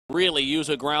really use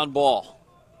a ground ball.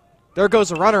 There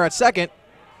goes a runner at second.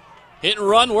 Hit and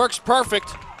run works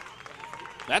perfect.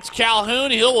 That's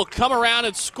Calhoun. He will come around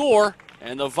and score,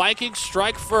 and the Vikings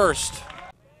strike first.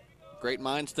 Great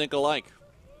minds think alike.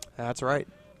 That's right.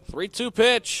 3-2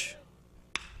 pitch.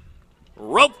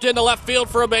 Roped into left field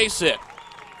for a base hit.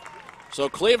 So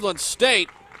Cleveland State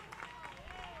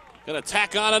going to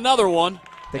tack on another one.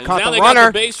 They and caught now the they runner. got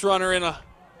the base runner in a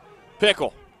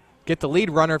pickle. Get the lead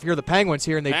runner if you're the Penguins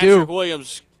here, and they Patrick do.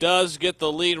 Williams does get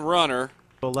the lead runner.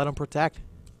 We'll let them protect.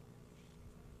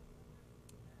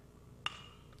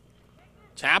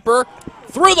 Tapper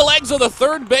through the legs of the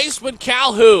third baseman,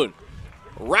 Calhoun.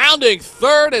 Rounding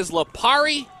third is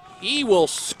Lapari. He will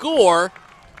score.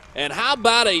 And how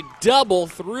about a double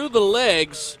through the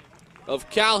legs of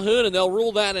Calhoun, and they'll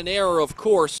rule that an error, of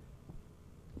course.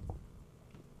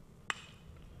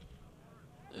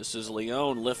 This is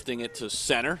Leone lifting it to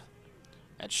center.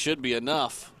 That should be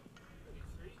enough.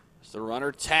 As the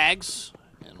runner tags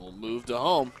and will move to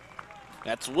home.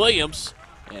 That's Williams.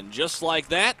 And just like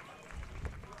that,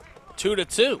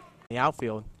 2-2. The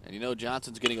outfield. And you know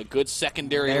Johnson's getting a good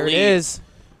secondary There lead. it is.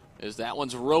 As that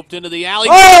one's roped into the alley.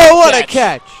 Oh, what a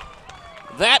catch.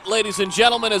 That, ladies and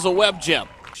gentlemen, is a web gem.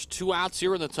 2 outs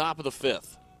here in the top of the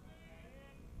 5th.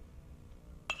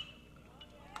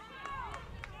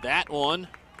 That one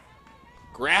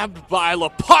grabbed by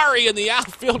Lapari in the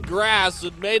outfield grass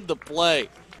and made the play.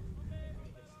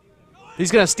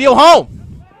 He's going to steal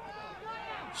home.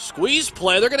 Squeeze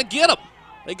play. They're going to get him.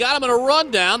 They got him in a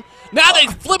rundown. Now they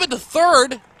flip it to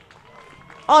third.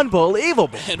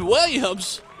 Unbelievable. And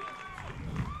Williams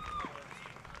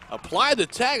applied the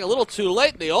tag a little too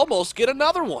late, and they almost get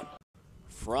another one.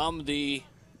 From the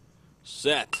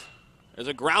set, there's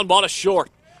a ground ball to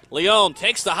short. Leone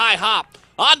takes the high hop.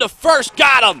 On to first,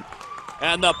 got him.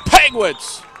 And the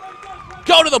Penguins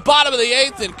go to the bottom of the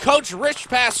 8th, and Coach Rich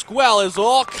Pasquale is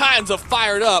all kinds of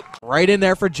fired up. Right in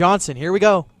there for Johnson. Here we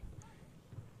go.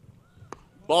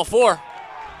 Ball 4.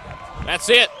 That's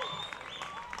it.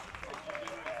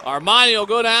 Armani will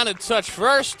go down and touch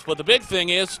first, but the big thing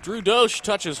is Drew Dosch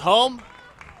touches home,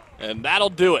 and that'll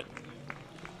do it.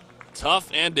 Tough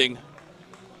ending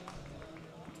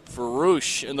for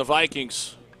Roosh and the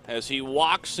Vikings as he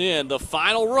walks in the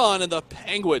final run, and the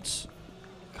Penguins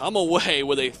come away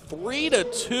with a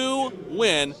 3-2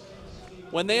 win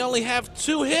when they only have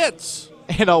 2 hits.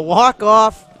 And a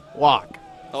walk-off walk.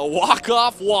 A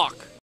walk-off walk.